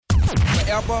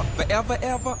Forever, forever,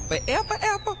 ever, forever,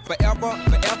 ever, forever,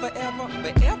 forever, ever,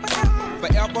 forever, ever,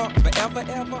 forever, forever,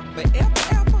 ever, forever,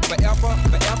 ever, forever,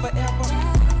 forever, ever.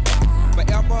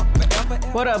 Forever, forever,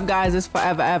 ever. What up, guys? It's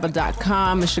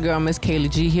foreverever.com. It's your girl, Miss Kaylee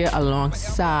G, here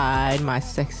alongside my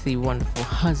sexy, wonderful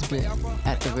husband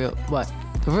at the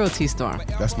real T-Storm.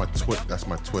 That's my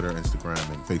Twitter,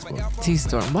 Instagram, and Facebook.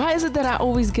 T-Storm. Why is it that I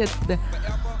always get the...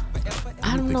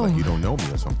 I don't know. Like you don't know me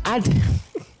or something.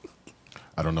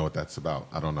 I don't know what that's about.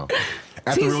 I don't know.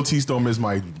 At the real T-Storm is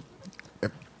my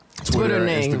Twitter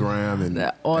name, Instagram,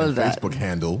 and all and of that. Facebook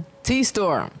handle.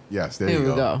 T-Storm. Yes, there Here you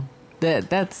we go.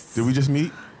 That's... Did we just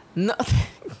meet? No.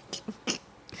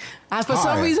 For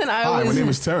some reason, I always... Hi, my name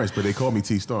is Terrence, but they call me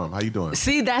T-Storm. How you doing?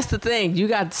 See, that's the thing. You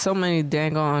got so many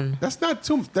dang on... That's not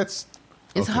too... That's...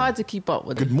 It's hard to keep up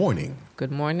with. Good morning.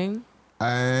 Good morning.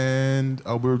 And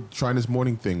we're trying this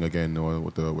morning thing again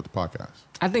with the podcast.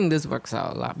 I think this works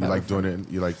out a lot better. You like doing it?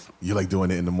 You like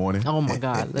doing it in the morning? Oh my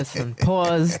God! Listen,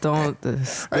 pause. Don't.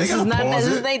 This is not.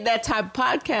 This ain't that type of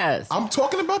podcast. I'm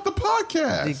talking about the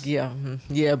podcast.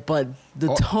 Yeah, but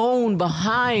the tone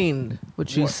behind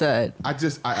what you said. I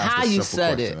asked how you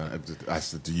said question. I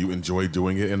said, do you enjoy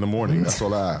doing it in the morning? That's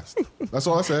all I asked. That's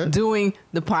all I said. Doing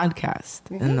the podcast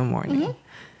in the morning. Mm-hmm.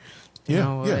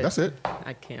 Yeah, that's it.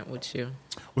 I can't with you.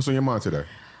 What's on your mind today?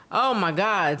 Oh my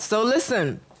God! So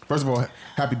listen. First of all,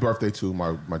 happy birthday to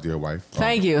my dear wife.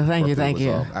 Thank you.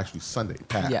 Actually, Sunday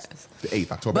passed. Yes. The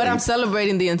 8th, October. But 8th. I'm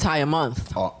celebrating the entire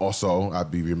month. Also, I'd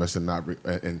be remiss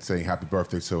in saying happy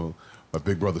birthday to my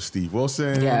big brother Steve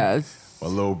Wilson. Yes. My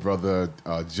little brother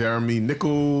Jeremy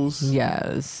Nichols.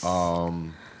 Yes.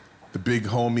 The big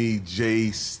homie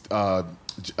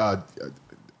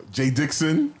Jay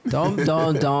Dixon. Don't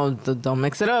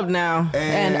mix it up now.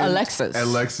 And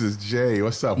Alexis J.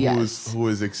 What's up? Yes. Who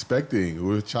is expecting?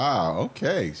 Who is a child?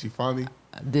 Okay, she finally.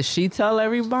 Did she tell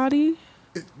everybody?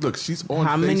 Look, she's on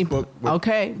Facebook.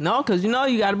 Okay, no, because you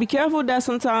got to be careful with that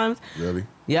sometimes. Really?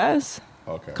 Yes.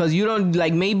 Okay. Because you don't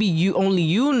maybe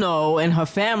you know and her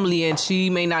family, and she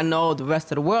may not know the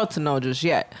rest of the world to know just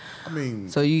yet. I mean,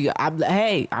 so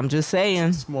I'm just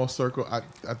saying. Small circle.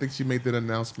 I think she made that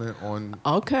announcement on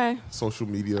social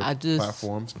media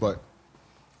platforms, but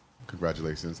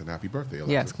congratulations and happy birthday,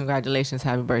 Alexis. Yes, congratulations,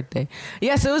 happy birthday.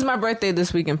 Yes, it was my birthday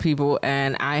this weekend, people,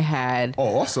 and I had.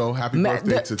 Oh, also happy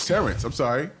birthday to Terrence. I'm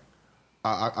sorry.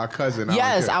 Our cousin.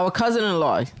 Yes, our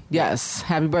cousin-in-law. Yes,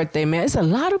 happy birthday, man. It's a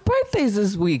lot of birthdays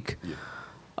this week. Yeah.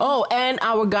 Oh, and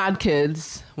our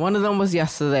godkids. One of them was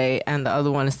yesterday, and the other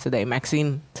one is today.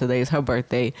 Maxine, today is her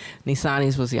birthday.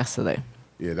 Nisani's was yesterday.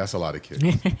 Yeah, that's a lot of kids.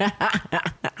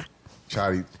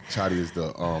 Chadi is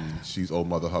she's old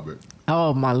Mother Hubbard.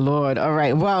 Oh, my Lord. All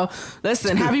right. Well,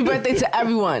 listen, happy birthday to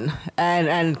everyone.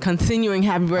 And continuing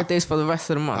happy birthdays for the rest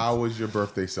of the month. How was your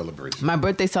birthday celebration? My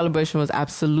birthday celebration was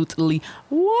absolutely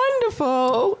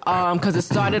wonderful because it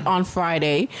started on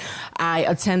Friday. I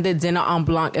attended Dinner en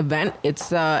Blanc event.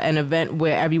 It's an event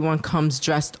where everyone comes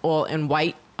dressed all in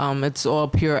white. It's all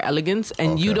pure elegance.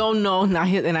 And you don't know, and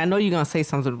I know you're going to say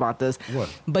something about this. What?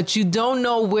 But you don't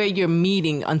know where you're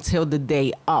meeting until the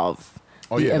day of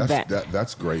the event.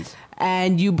 That's great.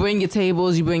 And you bring your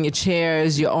tables, you bring your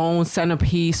chairs, your own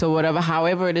centerpiece or whatever,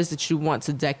 however it is that you want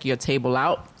to deck your table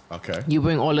out. Okay. You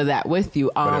bring all of that with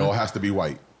you. But it all has to be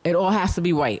white. It all has to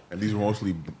be white. And these were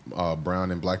mostly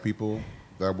brown and black people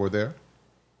that were there?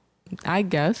 I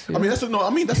guess. Yeah. I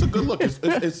mean, that's a good look. It's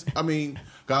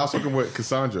I was talking with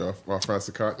Cassandra, our friend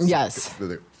Sakar. Yes.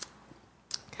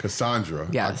 Cassandra.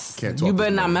 Yes. I can't talk. You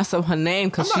better not mess up her name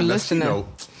because she's listening.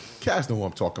 Cass know who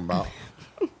I'm talking about.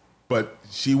 But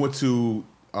she went to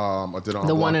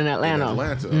the one in Atlanta.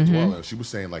 As well. And she was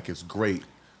saying like it's great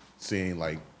seeing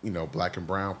black and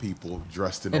brown people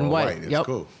dressed in all white. It's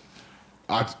cool.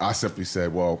 I simply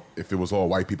said, well, if it was all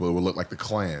white people, it would look like the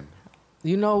Klan.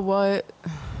 You know what?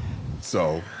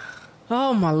 So.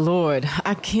 Oh my Lord,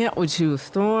 I can't with you,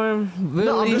 Storm. Really?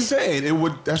 No, I'm just saying it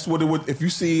would. That's what it would. If you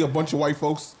see a bunch of white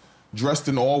folks dressed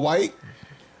in all white,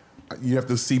 you have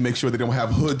to make sure they don't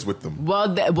have hoods with them.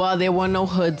 Well, there were no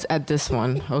hoods at this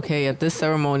one, okay, at this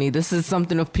ceremony. This is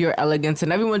something of pure elegance,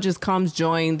 and everyone just comes,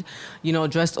 joined,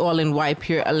 dressed all in white,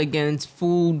 pure elegance,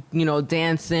 food,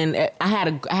 dancing. I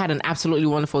had an absolutely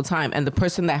wonderful time, and the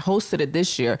person that hosted it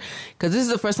this year, because this is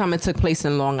the first time it took place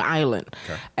in Long Island,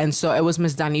 and so it was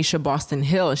Miss Danisha Boston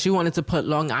Hill. She wanted to put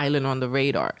Long Island on the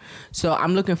radar. So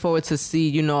I'm looking forward to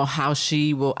see, how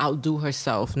she will outdo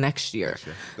herself next year.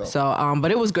 So,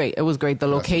 but it was great. It was great. The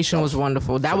location was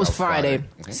wonderful. That was Friday.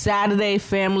 Mm-hmm. Saturday,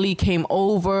 family came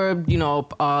over,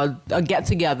 a get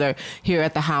together here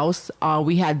at the house.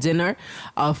 We had dinner,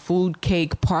 food,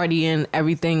 cake, partying,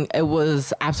 everything. It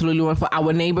was absolutely wonderful.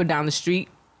 Our neighbor down the street,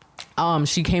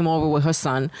 she came over with her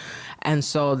son. And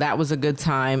so that was a good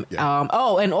time. Yeah.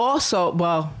 And also,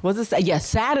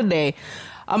 Saturday,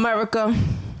 America.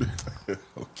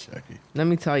 Okay. Let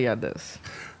me tell you this.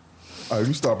 All right, let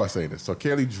me start by saying this. So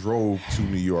Kaylee drove to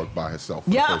New York by herself for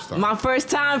the first time. My first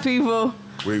time, people.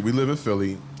 We live in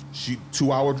Philly.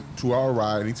 2 hour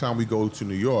ride. Anytime we go to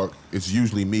New York, it's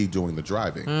usually me doing the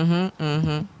driving. Mm-hmm,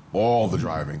 mm-hmm. All the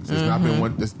drivings. There's not been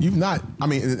one. You've not. I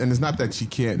mean, and it's not that she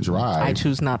can't drive. I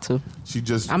choose not to. She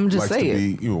just. I'm just likes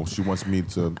saying. To be. She wants me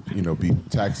to. Be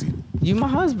taxi. You my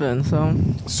husband, so.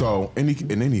 So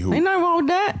anywho. Ain't nothing wrong with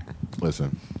that.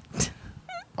 Listen.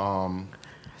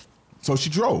 So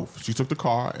she drove. She took the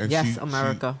car and she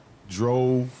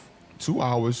drove 2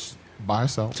 hours by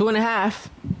herself. 2.5.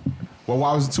 Well,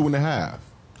 why was it 2.5?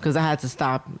 Because I had to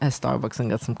stop at Starbucks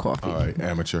and get some coffee. All right,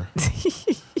 amateur.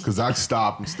 Because I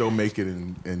stopped and still make it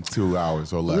in 2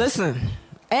 hours or less. Listen,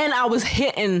 and I was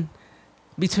hitting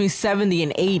between 70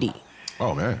 and 80.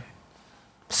 Oh, man.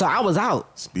 So I was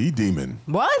out. Speed demon.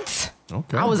 What?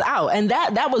 Okay. I was out. And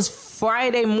that was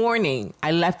Friday morning.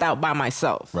 I left out by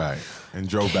myself. Right. And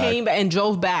drove back. Came and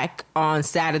drove back on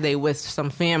Saturday with some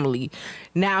family.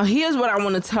 Now, here's what I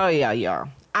want to tell y'all.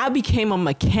 I became a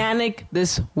mechanic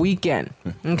this weekend.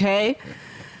 Okay?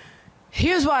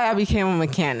 Here's why I became a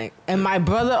mechanic. And my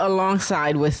brother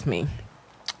alongside with me.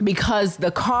 Because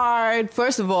the car,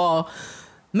 first of all,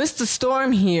 Mr.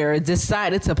 Storm here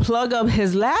decided to plug up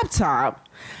his laptop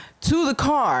to the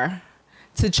car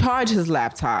to charge his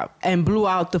laptop and blew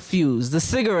out the fuse, the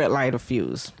cigarette lighter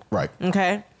fuse. Right.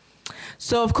 Okay?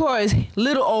 So, of course,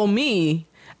 little old me,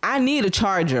 I need a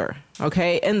charger,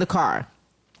 okay, in the car.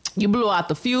 You blew out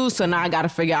the fuse, so now I got to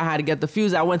figure out how to get the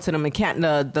fuse. I went to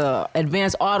the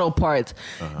Advanced Auto Parts.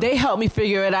 Uh-huh. They helped me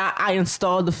figure it out. I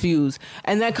installed the fuse.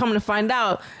 And then coming to find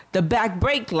out, the back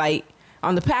brake light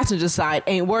on the passenger side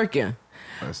ain't working.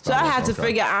 So I had to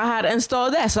figure out how to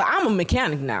install that. So I'm a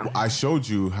mechanic now. Well, I showed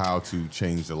you how to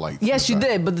change the lights. Yes, you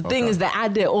did. But the thing is that I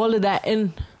did all of that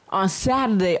on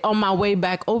Saturday on my way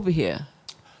back over here.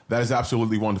 That is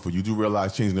absolutely wonderful. You do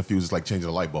realize changing the fuse is like changing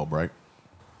a light bulb, right?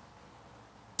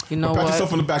 You know pat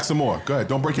yourself on the back some more. Go ahead.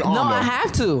 Don't break your arm. No, though.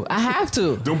 I have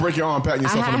to. Don't break your arm patting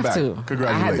yourself on the back.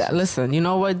 Congratulations. Listen, you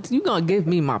know what? You're going to give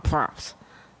me my props.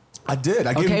 I did.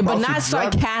 I gave you props. But not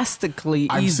sarcastically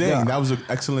I'm saying that was an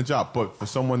excellent job. But for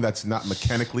someone that's not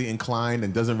mechanically inclined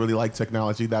and doesn't really like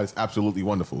technology, that is absolutely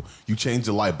wonderful. You changed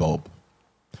the light bulb.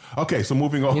 Okay, so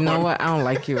moving on. You know what? I don't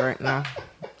like you right now.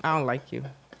 I don't like you.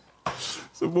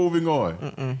 So moving on.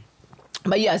 Mm-mm.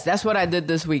 But yes, that's what I did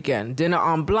this weekend. Dinner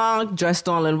en blanc, dressed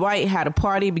all in white, had a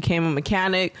party, became a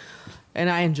mechanic, and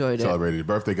I enjoyed it. Celebrated your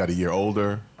birthday, got a year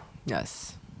older.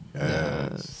 Yes.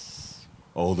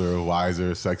 Older,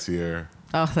 wiser, sexier.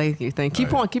 Oh, thank you.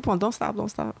 Keep on. Don't stop.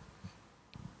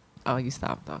 Oh, you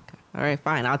stopped. Okay. All right,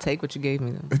 fine. I'll take what you gave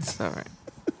me then. It's all right.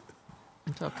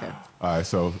 It's okay. All right,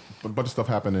 so a bunch of stuff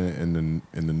happened in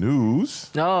the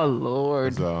news. Oh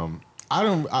Lord.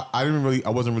 I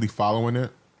wasn't really following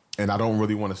it, and I don't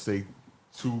really want to say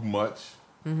too much.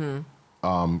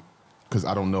 Mm-hmm. Because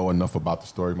I don't know enough about the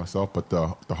story myself. But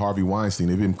the Harvey Weinstein,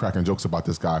 they've been cracking jokes about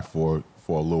this guy for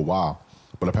a little while.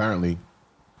 But apparently,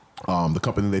 the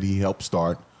company that he helped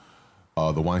start,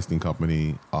 the Weinstein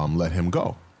Company, let him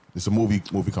go. It's a movie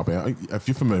company. If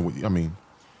you're familiar with,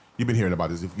 you've been hearing about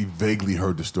this. If you vaguely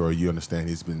heard the story, you understand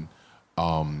he's been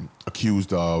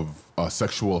accused of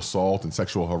sexual assault and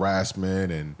sexual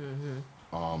harassment, and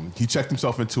he checked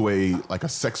himself into a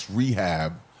sex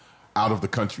rehab out of the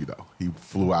country. Though he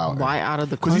flew out. Why out of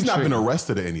the country? Because he's not been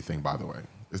arrested or anything. By the way,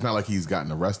 it's not like he's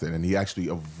gotten arrested, and he actually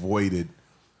avoided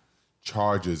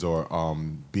charges or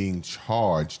being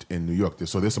charged in New York.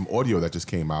 So there's some audio that just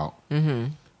came out.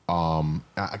 Mm-hmm. I'm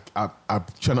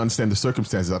trying to understand the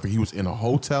circumstances. I think he was in a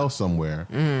hotel somewhere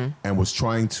and was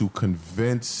trying to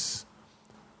convince.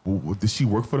 Did she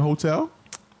work for the hotel?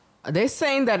 They're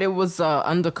saying that it was an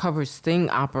undercover sting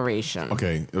operation.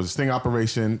 Okay, it was a sting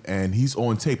operation, and he's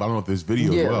on tape. I don't know if there's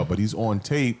video as well, but he's on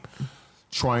tape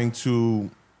trying to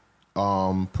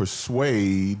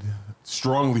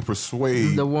strongly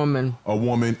persuade a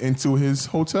woman into his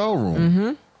hotel room.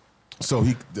 Mm-hmm. So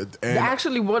he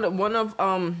actually one of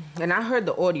and I heard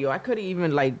the audio. I couldn't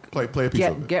even play a piece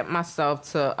of it. Get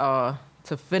myself to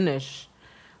finish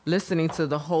listening to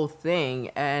the whole thing,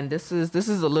 and this is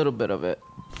a little bit of it.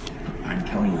 I'm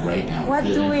telling you right now. What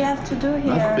do we have to do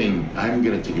here? Nothing. I'm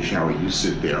going to take a shower. You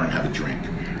sit there and have a drink.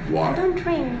 Water. I don't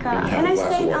drink. Then have Can a I glass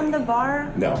of stay water. on the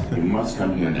bar? No, you must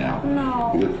come here now.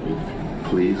 No.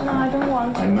 Please. No, I don't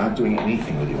want to. I'm not doing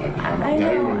anything with you. I now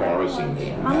know. you're embarrassing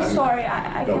me. I'm sorry.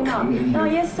 I No, cannot. come in No,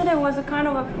 here. yesterday was a kind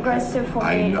of aggressive for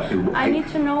I me. know. I need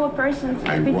to know a person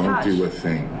to I be won't touched. do a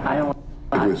thing. I don't want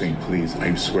Do a thing, please.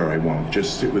 I swear I won't.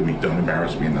 Just sit with me. Don't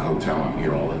embarrass me in the hotel. I'm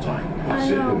here all the time. I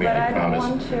Sit know, with me. but I I don't promise.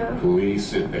 want to. Please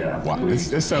sit there. Wow, Please.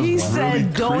 this sounds He really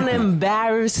said, "Don't creepy.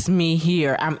 embarrass me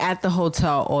here. I'm at the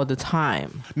hotel all the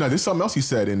time." No, there's something else he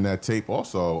said in that tape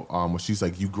also, where she's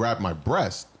like, "You grabbed my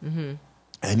breast,"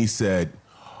 and he said,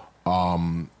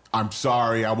 "I'm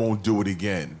sorry, I won't do it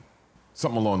again."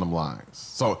 Something along them lines.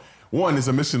 So, one is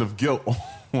a admission of guilt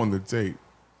on the tape.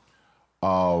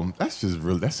 That's just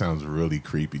really. That sounds really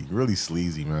creepy, really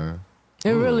sleazy, man.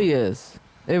 It really is.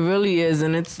 It really is,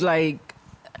 and it's like,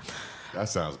 That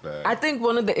sounds bad. I think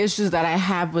one of the issues that I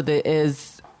have with it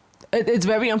is it's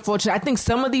very unfortunate. I think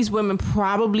some of these women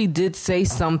probably did say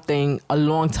something a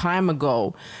long time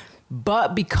ago,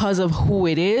 but because of who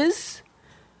it is,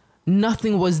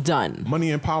 nothing was done.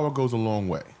 Money and power goes a long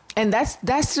way. And that's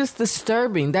just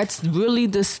disturbing. That's really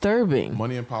disturbing.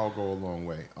 Money and power go a long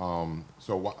way.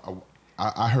 So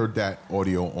I heard that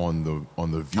audio on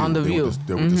the View. On The View.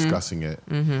 They were discussing it,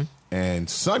 and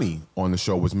Sonny on the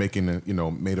show was made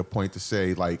a point to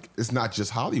say, like, it's not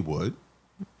just Hollywood.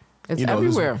 It's There's-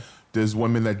 everywhere. There's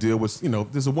women that deal with,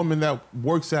 there's a woman that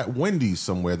works at Wendy's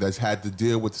somewhere that's had to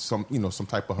deal with some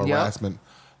type of harassment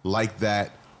like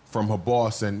that from her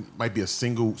boss, and might be a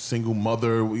single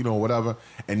mother, whatever,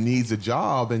 and needs a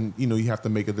job, and you have to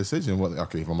make a decision. Well,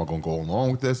 okay, if I'm not going to go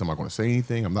along with this, am I going to say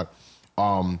anything? I'm not.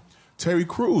 Terry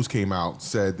Crews came out,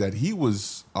 said that he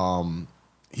was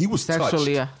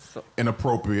Sexually, touched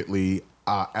inappropriately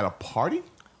at a party.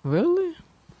 Really?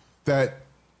 That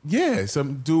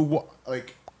some dude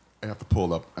like I have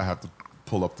to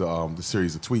pull up the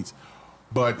series of tweets,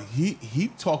 but he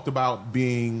talked about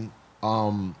being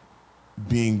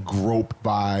groped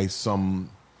by some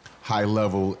high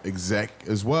level exec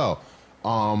as well.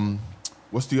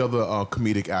 What's the other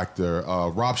comedic actor?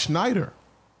 Rob Schneider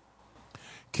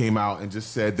came out and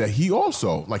just said that he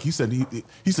also, like he said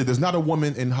there's not a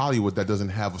woman in Hollywood that doesn't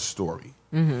have a story.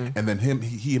 And then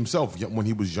he himself, when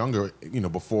he was younger,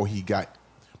 before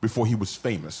he was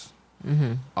famous.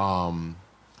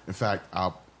 In fact,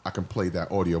 I can play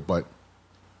that audio, but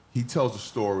he tells the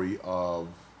story of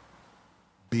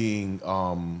being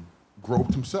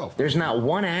groped himself. There's not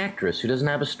one actress who doesn't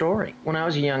have a story. When I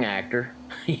was a young actor,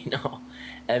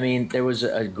 there was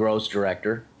a gross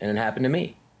director, and it happened to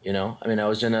me. I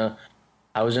was in a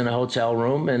hotel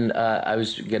room, and I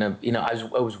was gonna,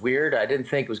 it was weird. I didn't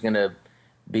think it was gonna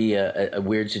be a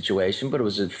weird situation, but it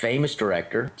was a famous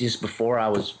director just before I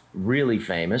was really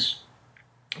famous.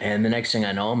 And the next thing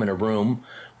I know, I'm in a room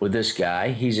with this guy.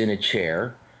 He's in a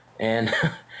chair, and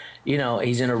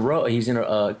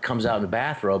comes out in a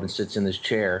bathrobe and sits in this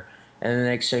chair. And the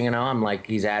next thing you know, I'm like,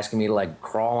 he's asking me to like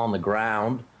crawl on the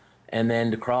ground, and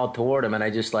then to crawl toward him, and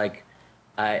it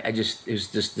was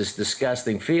just this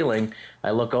disgusting feeling.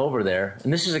 I look over there,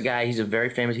 and this is a guy, he's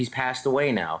he's passed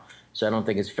away now, so I don't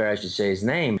think it's fair I should say his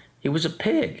name. He was a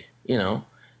pig,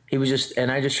 he was just,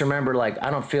 and I just remember, like, I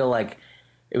don't feel like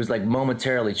it was like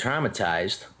momentarily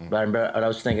traumatized, but I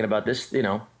was thinking about this,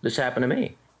 this happened to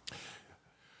me.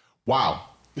 Wow.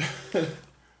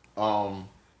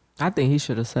 I think he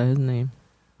should have said his name.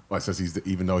 Well, since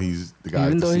even though he's the guy,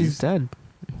 Even though he's dead.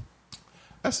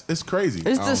 It's crazy.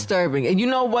 It's disturbing. And you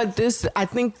know what? I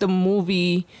think the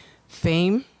movie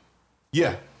Fame.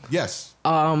 Yeah. Yes.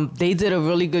 They did a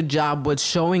really good job with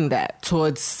showing that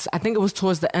I think it was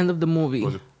towards the end of the movie.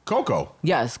 Was it Coco?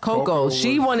 Yes, Coco.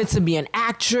 She wanted to be an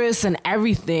actress and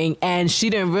everything, and she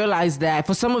didn't realize that.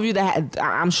 For some of you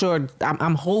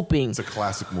I'm hoping. It's a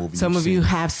classic movie. Some of you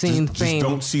have seen Fame. Just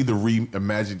don't see the remake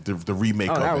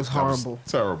of it. That was horrible. That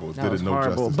was terrible. That Did was it no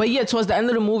horrible. justice. But yeah, towards the end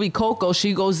of the movie, Coco,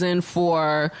 she goes in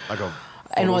for Like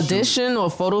an photo audition or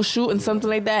photo shoot and something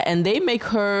like that, and did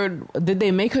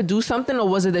they make her do something, or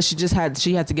was it that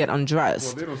she had to get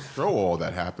undressed? Well, they don't show all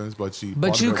that happens, but she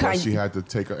you had to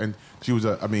take her, and she was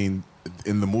in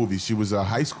the movie she was a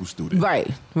high school student,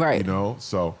 right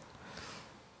so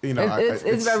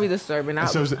it's very disturbing.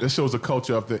 It shows a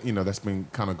culture of that's been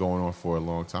kind of going on for a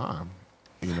long time,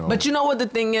 But you know what the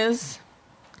thing is,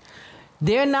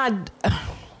 they're not.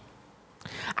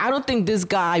 I don't think this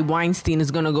guy Weinstein is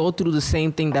going to go through the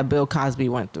same thing that Bill Cosby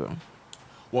went through.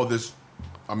 Well, there's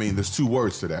two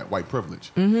words to that: white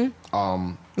privilege.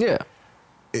 Yeah.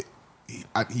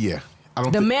 I I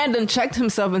don't. The man done checked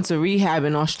himself into rehab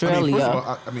in Australia. First of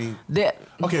all, I mean,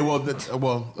 okay.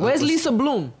 Well, where's Lisa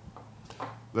Bloom?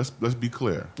 Let's be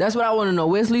clear. That's what I want to know.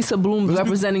 Where's Lisa Bloom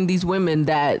representing these women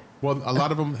that? Well, a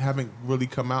lot of them haven't really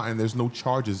come out, and there's no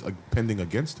charges pending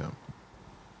against him.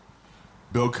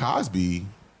 Bill Cosby,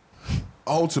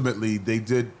 ultimately, they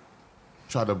did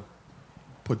try to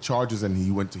put charges, and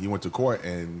he went to court,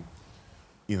 and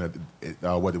you know,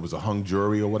 it was a hung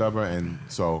jury or whatever, and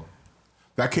so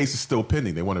that case is still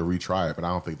pending. They want to retry it, but I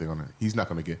don't think he's not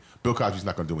gonna get. Bill Cosby's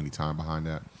not gonna do any time behind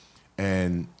that,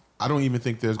 and I don't even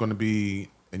think there's gonna be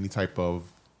any type of.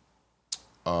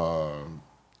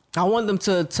 I want them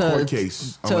to court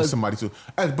case unless somebody to.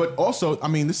 But also, I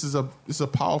mean, this is a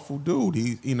powerful dude.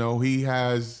 He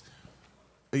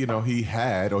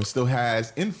had or still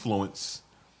has influence,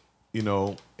 in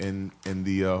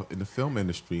the film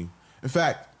industry. In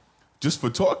fact, just for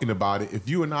talking about it, if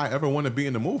you and I ever want to be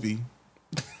in a movie,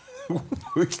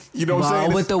 you know what I'm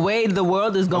saying? With the way the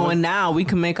world is going now, we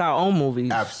can make our own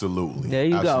movies. Absolutely. There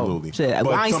you Absolutely. go. Shit.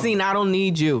 Weinstein, I don't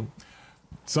need you.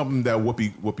 Something that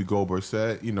Whoopi Goldberg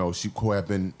said, she who had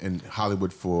been in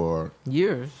Hollywood for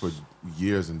years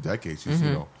and decades.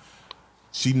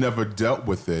 She never dealt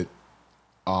with it.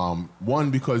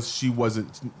 One, because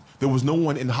there was no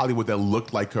one in Hollywood that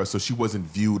looked like her, so she wasn't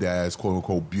viewed as quote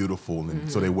unquote beautiful,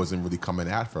 and so they wasn't really coming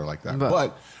after her like that.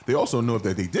 But they also know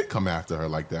that they did come after her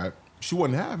like that, she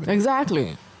wouldn't have it.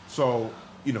 Exactly. So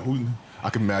I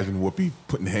can imagine Whoopi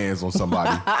putting hands on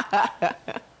somebody.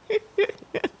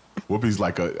 Whoopi's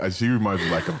like she reminds me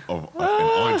like of an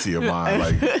auntie of mine.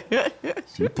 Like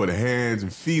she put her hands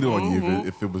and feet on you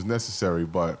if it was necessary.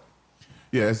 But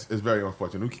yeah, it's very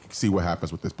unfortunate. We can see what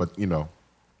happens with this, but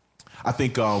I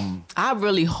think I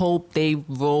really hope they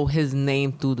roll his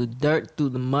name through the dirt, through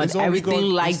the mud,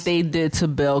 everything they did to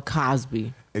Bill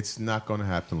Cosby. It's not going to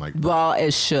happen like that. Well,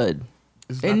 it should.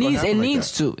 It needs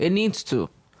to. It needs to.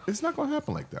 It's not going to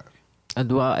happen like that.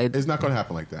 It's not going to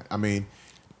happen like that. I mean,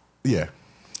 yeah.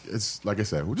 It's like I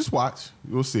said, we'll just watch.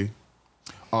 We'll see.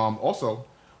 Also,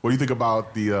 what do you think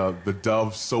about the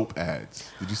Dove soap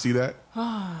ads? Did you see that?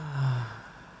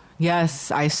 Yes,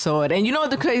 I saw it. And you know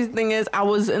what the crazy thing is? I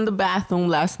was in the bathroom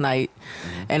last night,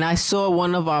 and I saw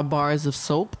one of our bars of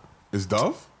soap. It's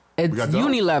Dove? It's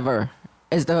Unilever.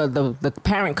 It's the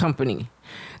parent company.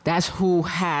 That's who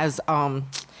has and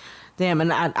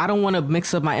I don't want to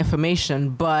mix up my information,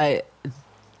 but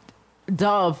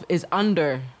Dove is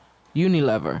under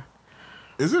Unilever.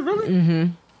 Is it really?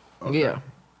 Mm-hmm. Okay.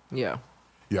 Yeah.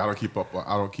 Yeah, I don't keep up with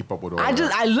all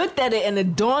that. I looked at it and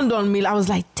it dawned on me. I was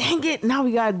like, dang it, now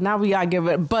we gotta give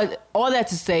it. But all that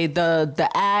to say, the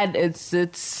ad, it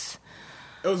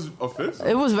was offensive.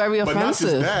 It was very offensive. But not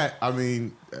just that. I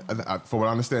mean, from what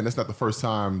I understand, that's not the first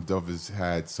time Dove has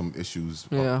had some issues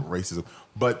of racism.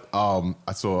 But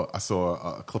I saw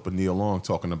a clip of Nia Long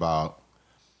talking about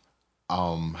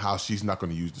how she's not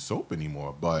going to use the soap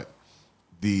anymore. But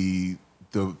the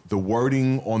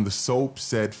wording on the soap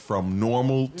said from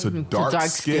normal to dark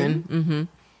skin. Mm-hmm.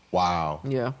 Wow.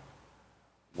 Yeah.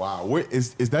 Wow.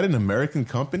 Is that an American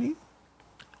company?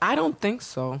 I don't think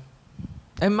so.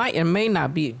 It may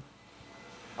not be.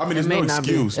 I mean, there's no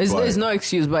excuse. There's no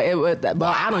excuse, but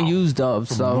I don't use Dove.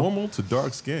 From so normal to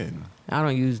dark skin. I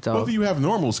don't use Dove. Whether you have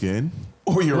normal skin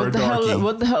or you're a darkie.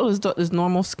 What the hell is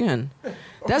normal skin?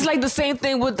 That's like the same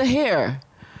thing with the hair.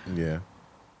 Yeah.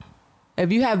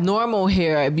 If you have normal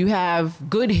hair, if you have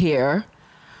good hair.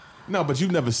 No, but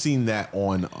you've never seen that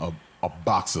on a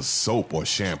box of soap or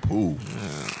shampoo.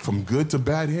 From good to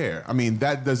bad hair. I mean,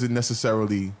 that doesn't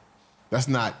necessarily. That's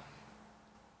not.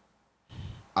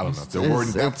 I don't know. The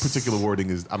wording, that particular wording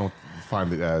is. I don't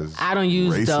find it as. I don't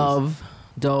use racist.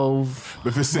 Dove.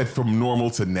 If it said from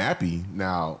normal to nappy,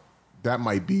 now that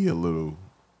might be a little.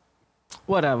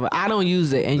 Whatever. I don't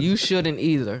use it, and you shouldn't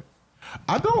either.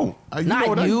 I don't.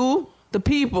 Not you. The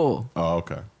people. Oh,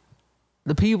 okay.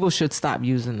 The people should stop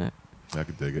using it. I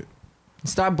could dig it.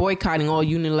 Start boycotting all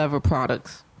Unilever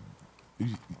products.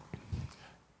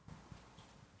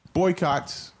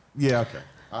 Boycotts. Yeah, okay.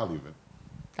 I'll leave it.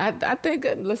 I think,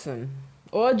 listen,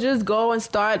 or just go and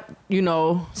start,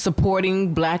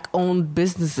 supporting black-owned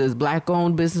businesses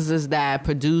that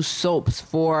produce soaps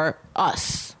for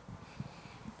us.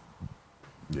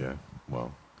 Yeah,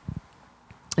 well.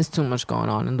 It's too much going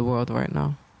on in the world right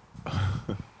now.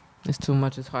 It's too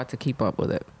much. It's hard to keep up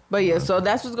with it. But yeah, so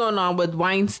that's what's going on with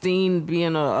Weinstein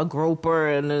being a groper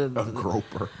and a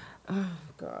groper. Oh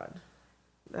God,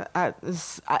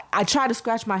 I try to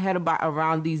scratch my head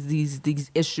around these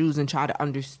issues and try to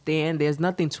understand. There's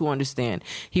nothing to understand.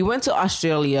 He went to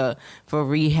Australia for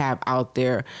rehab out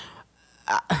there.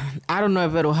 I don't know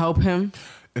if it'll help him.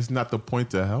 It's not the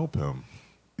point to help him.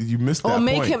 You missed that Or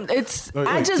make point. him.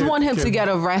 I just want him to Kim, get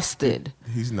arrested.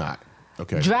 He's not.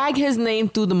 Okay. Drag his name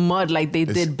through the mud like they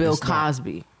did Bill it's not.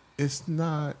 Cosby. It's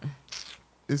not.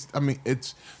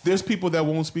 There's people that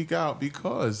won't speak out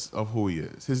because of who he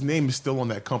is. His name is still on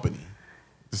that company.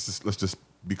 Let's just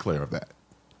be clear of that.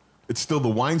 It's still the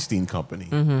Weinstein Company.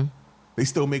 Mm-hmm. They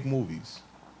still make movies.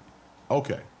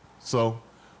 Okay. So,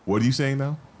 what are you saying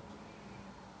now?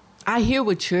 I hear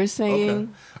what you're saying. Okay.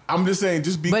 I'm just saying,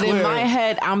 just be But clear. in my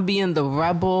head, I'm being the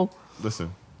rebel.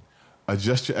 Listen,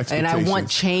 adjust your And expectations. I want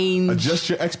change. Adjust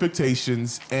your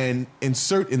expectations and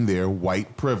insert in there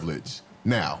white privilege.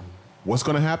 Now, what's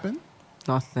going to happen?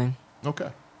 Nothing.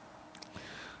 Okay.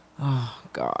 Oh,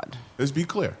 God. Let's be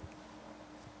clear.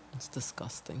 It's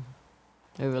disgusting.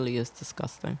 It really is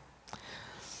disgusting.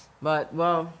 But,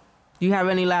 well, you have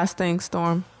any last things,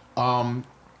 Storm?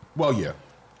 Well, yeah.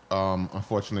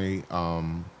 Unfortunately, I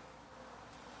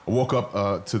woke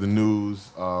up to the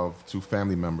news of two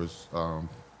family members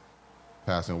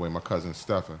passing away. My cousin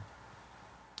Stephen,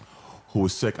 who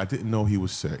was sick. I didn't know he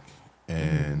was sick.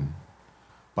 And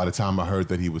by the time I heard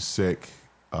that he was sick,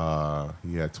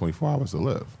 he had 24 hours to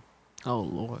live. Oh,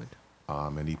 Lord.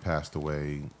 And he passed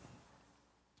away,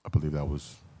 I believe that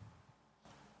was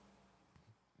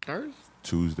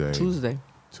Tuesday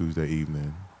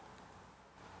evening.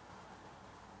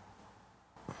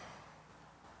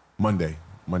 Monday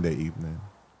evening.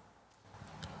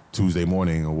 Tuesday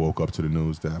morning, I woke up to the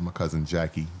news that my cousin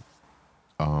Jackie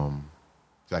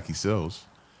Sills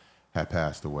had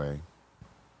passed away.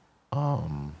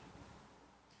 And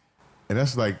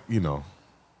that's like, it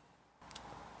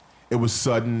was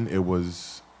sudden. It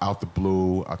was out the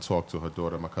blue. I talked to her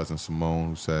daughter, my cousin Simone,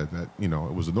 who said that,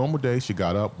 it was a normal day. She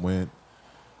got up, went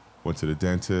to the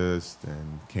dentist,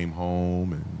 and came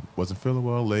home and wasn't feeling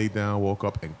well, laid down, woke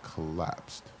up, and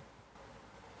collapsed.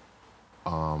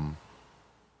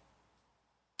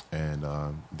 And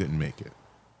didn't make it.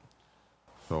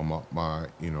 So my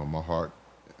heart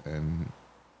and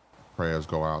prayers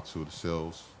go out to the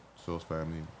Sills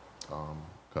family,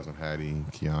 cousin Hattie,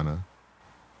 Kiana,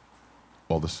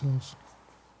 all the Sills.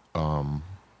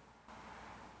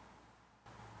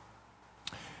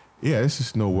 Yeah, it's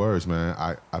just no words, man.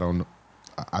 I don't know.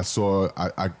 I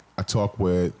talked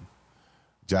with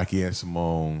Jackie and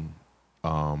Simone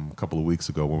a couple of weeks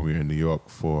ago when we were in New York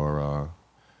for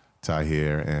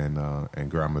Tahir and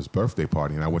Grandma's birthday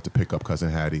party, and I went to pick up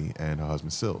cousin Hattie and her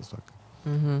husband Sills.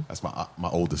 That's my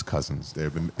oldest cousins.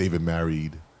 They've been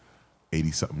married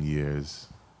 80-something years,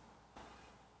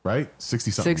 right?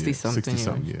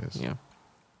 60-something years. Yeah.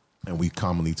 And we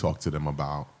commonly talk to them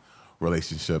about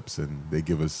relationships, and they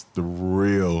give us the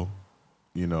real,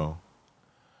 and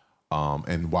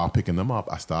while picking them up,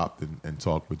 I stopped and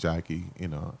talked with Jackie,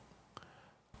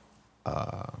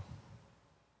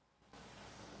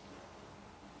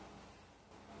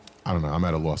 I don't know. I'm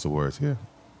at a loss of words here.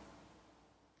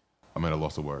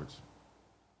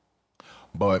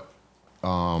 But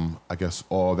I guess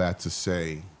all that to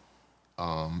say,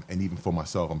 and even for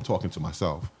myself, I'm talking to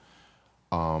myself,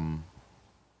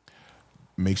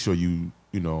 make sure you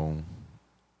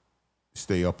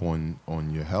stay up on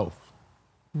your health.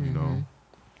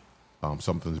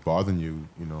 Something's bothering you,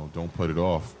 don't put it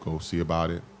off. Go see about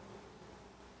it.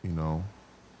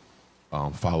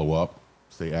 Follow up.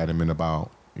 Stay adamant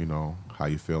about, how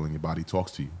you feel, and your body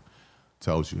talks to you.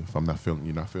 Tells you, if you're not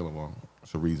feeling well,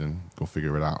 it's a reason. Go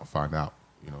figure it out, find out,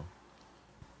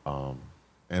 And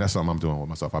that's something I'm doing with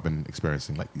myself. I've been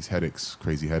experiencing like these headaches,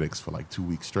 crazy headaches for like 2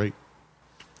 weeks straight.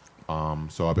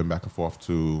 So I've been back and forth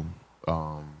to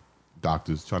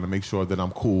doctors trying to make sure that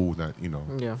I'm cool, that,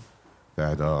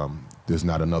 that there's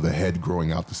not another head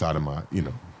growing out the side of my,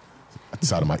 the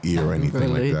side of my ear or anything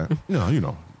Really? like that.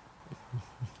 No,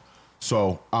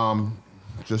 So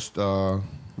just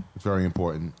it's very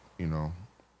important,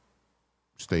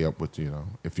 stay up with,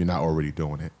 if you're not already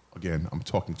doing it. Again, I'm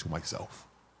talking to myself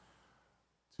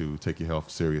to take your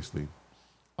health seriously.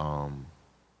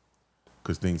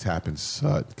 Because things happen,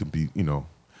 it could be,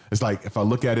 it's like if I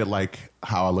look at it like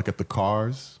how I look at the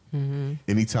cars,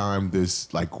 anytime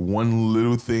this like one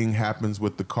little thing happens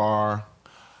with the car,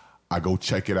 I go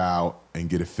check it out and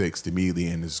get it fixed immediately.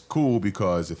 And it's cool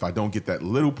because if I don't get that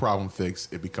little problem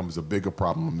fixed, it becomes a bigger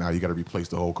problem. Now you got to replace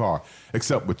the whole car.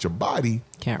 Except with your body,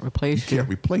 Can't replace you can't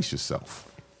replace yourself.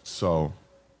 So,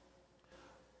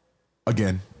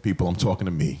 again, people, I'm talking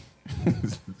to me.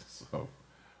 So,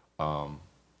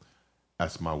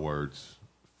 that's my words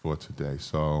for today.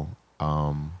 So,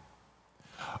 I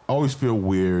always feel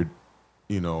weird,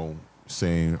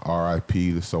 saying RIP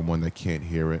to someone that can't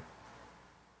hear it.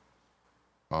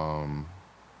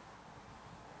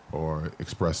 or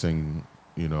expressing,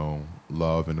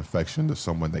 love and affection to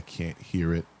someone that can't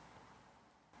hear it.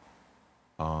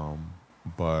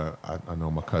 But I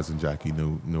know my cousin Jackie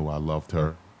knew I loved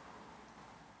her.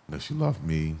 She loved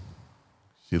me.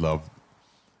 She loved,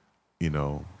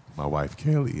 my wife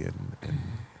Kaylee and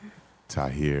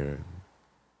Tahir.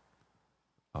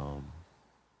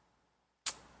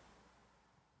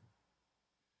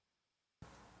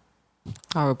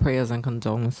 Our prayers and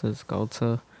condolences go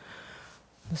to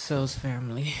the Sills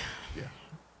family. Yeah.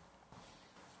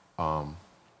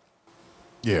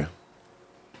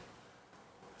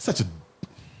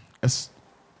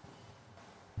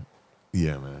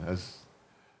 Man.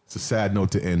 It's a sad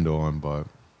note to end on, but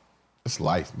it's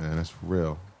life, man. It's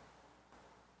real.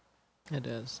 It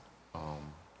is.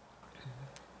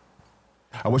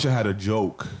 I wish I had a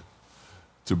joke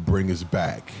to bring us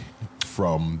back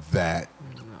from that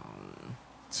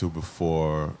to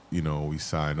before, we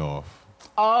sign off.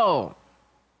 Oh,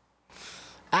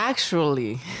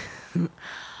 actually,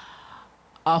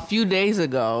 a few days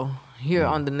ago here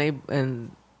on the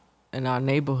in our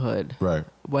neighborhood, Right.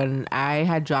 when I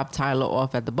had dropped Tyler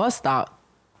off at the bus stop.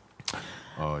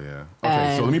 Oh yeah.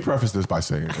 Okay, so let me preface this by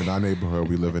saying, in our neighborhood,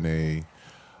 we live in a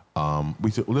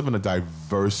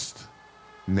diverse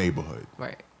neighborhood.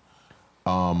 Right.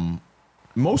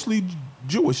 Mostly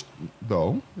Jewish,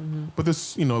 though. But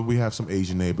this, we have some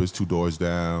Asian neighbors 2 doors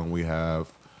down. We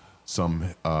have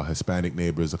some Hispanic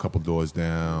neighbors a couple doors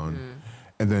down.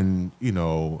 And then,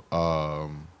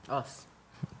 Us.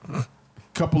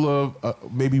 couple of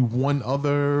maybe one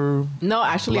other No,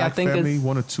 actually, black I think family, it's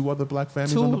 1 or 2 other black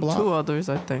families on the block. 2 others,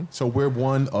 I think. So we're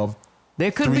one of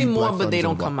There could 3 be more, black but they families on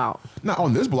don't the come block. out. Not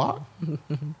on this block.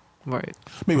 Right.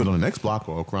 Maybe on the next block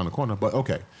or around the corner. But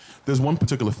okay, there's one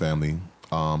particular family,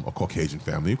 a Caucasian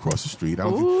family across the street. I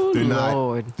don't Ooh, think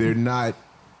Lord. they're not.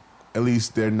 At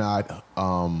least they're not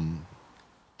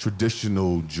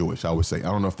traditional Jewish. I would say.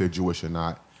 I don't know if they're Jewish or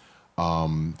not.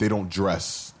 They don't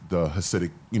dress the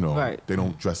Hasidic. Right. They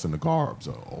don't dress in the garbs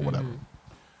or whatever.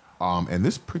 And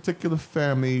this particular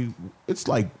family, it's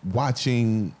like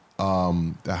watching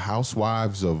the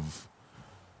Housewives of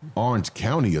Orange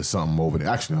County or something over there.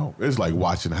 Actually, no, it's like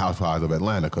watching the Housewives of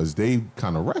Atlanta because they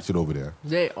kind of ratchet over there.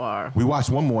 They are. We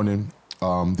watched one morning.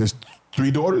 There's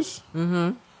 3 daughters.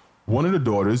 One of the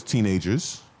daughters,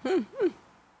 teenagers,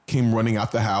 came running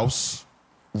out the house,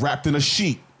 wrapped in a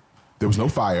sheet. There was no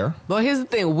fire. But here's the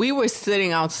thing. We were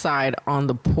sitting outside on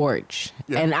the porch.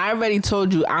 Yeah. And I already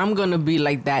told you I'm going to be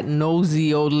like that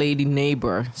nosy old lady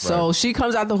neighbor. So Right. she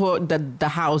comes out the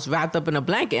house wrapped up in a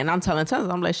blanket. And I'm telling Tessa,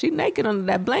 I'm like, she naked under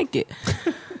that blanket.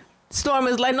 Storm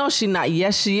is like, no, she not.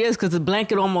 Yes, she is, because the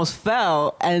blanket almost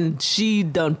fell. And she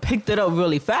done picked it up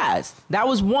really fast. That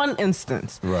was one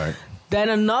instance. Right. Then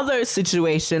another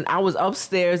situation, I was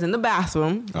upstairs in the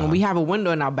bathroom, and we have a window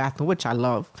in our bathroom, which I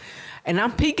love. And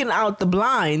I'm peeking out the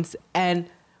blinds, and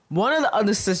one of the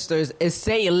other sisters is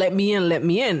saying, let me in, let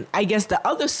me in. I guess the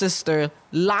other sister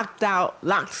locked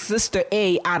sister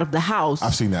A out of the house.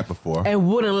 I've seen that before. And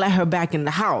wouldn't let her back in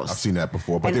the house. I've seen that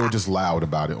before, but And they were just loud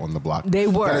about it on the block. They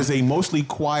were. That is a mostly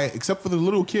quiet, except for the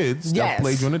little kids Yes. that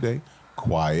play during the day,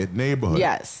 quiet neighborhood.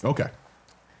 Yes. Okay.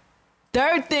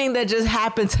 Third thing that just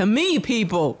happened to me,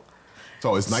 people.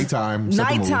 So it's nighttime.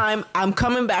 second move. Nighttime, I'm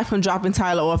coming back from dropping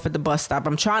Tyler off at the bus stop.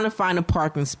 I'm trying to find a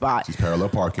parking spot. She's parallel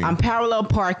parking. I'm parallel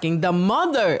parking. The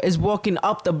mother is walking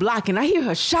up the block, and I hear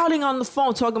her shouting on the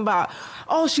phone, talking about,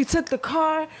 oh, she took the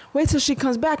car. Wait till she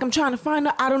comes back. I'm trying to find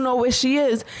her. I don't know where she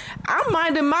is. I'm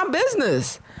minding my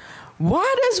business.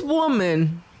 Why this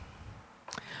woman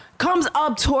comes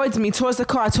up towards me, towards the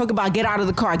car, talk about get out of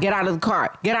the car, get out of the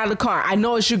car, get out of the car. I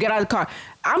know it's you, get out of the car.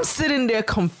 I'm sitting there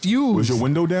confused. Was your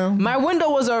window down? My window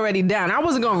was already down. I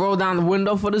wasn't going to roll down the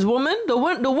window for this woman. The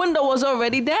window was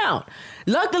already down.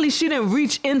 Luckily, she didn't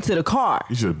reach into the car.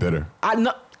 You should have bit her.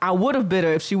 I would have bit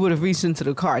her if she would have reached into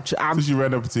the car. I'm So she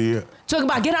ran up to you. talking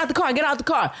about get out the car, get out the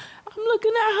car. I'm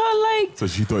looking at her like So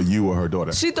she thought you were her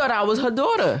daughter. she thought I was her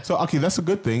daughter. So, okay, that's a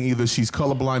good thing. Either she's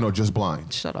colorblind or just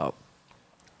blind. Shut up.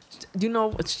 You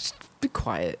know, just be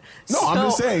quiet. No, I'm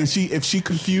just saying, if she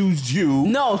confused you.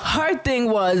 No, her thing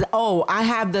was, oh, I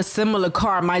have the similar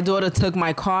car. My daughter took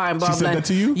my car and blah, She said blah. that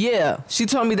to you? Yeah. She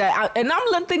told me that. And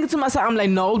I'm thinking to myself, I'm like,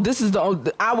 no, this is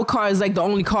our car is like the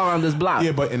only car on this block.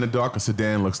 Yeah, but in the dark, a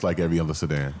sedan looks like every other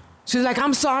sedan. She's like,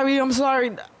 I'm sorry.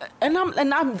 And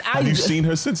Have you seen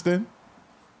her since then?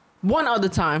 one other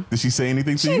time. Did she say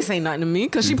anything to She you? ain't say nothing to me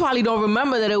because she probably don't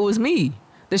remember that it was me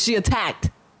that she attacked.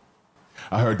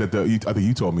 I heard that I think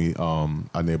you told me our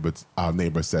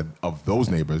neighbor said of those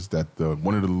neighbors that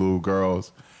one of the little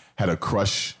girls had a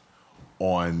crush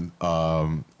on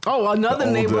another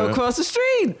the neighbor older- across the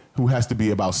street. who has to be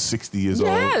about 60 years old.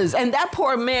 Yes, and that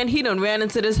poor man, he done ran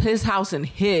into his house and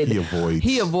hid.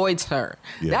 He avoids her.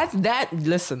 Yeah.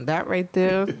 Listen, that right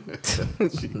there,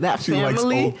 that She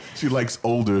family. she likes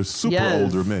older, super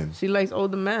older men. She likes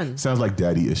older men. Sounds like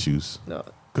daddy issues. No.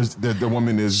 Because the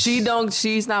woman is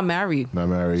She's not married. not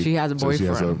married. She has a so boyfriend. she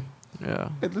has a- Yeah.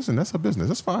 Hey, listen, that's her business.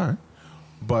 That's fine.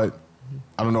 But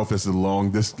I don't know if it's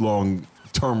this long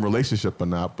term relationship or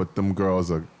not. But them girls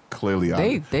are clearly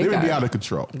They may got be it. out of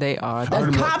control. They are. I The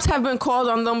heard cops have been called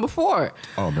on them before.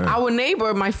 Oh, man. Our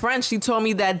neighbor, my friend, she told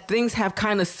me that things have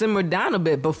kind of simmered down a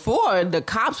bit. Before, the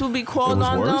cops would be called was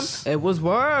on worse? them. It was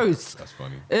worse. That's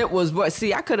funny. It was worse.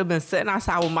 See, I could have been sitting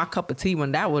outside with my cup of tea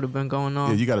when that would have been going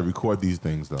on. Yeah, you got to record these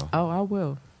things though. Oh, I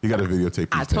will. You got to videotape.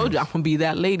 I told you I'm gonna be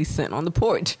that lady sitting on the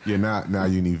porch. Yeah, now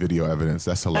you need video evidence.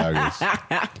 That's hilarious.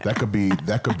 that could be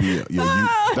that could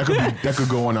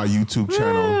go on our YouTube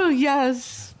channel. Oh,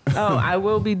 yes. Oh, I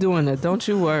will be doing it. Don't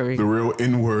you worry. The real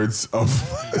inwards of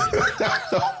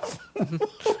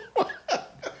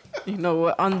You know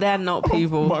what? On that note,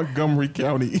 people. Montgomery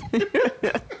County.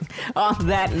 On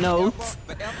that note,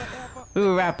 we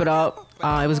will wrap it up.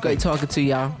 It was great talking to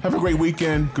y'all. Have a great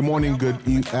weekend. Good morning, good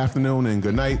afternoon, and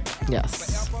good night.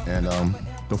 Yes. And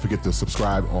don't forget to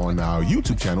subscribe on our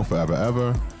YouTube channel, Forever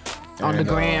Ever. On the And,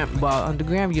 gram, on the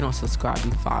gram, you don't subscribe,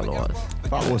 you follow us.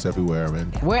 follow us everywhere,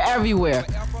 man. We're everywhere,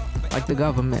 like the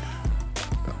government.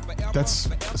 That's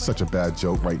such a bad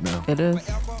joke right now. It is.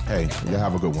 Hey, you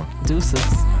have a good one. Deuces.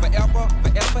 Forever,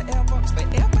 forever, ever,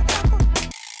 forever,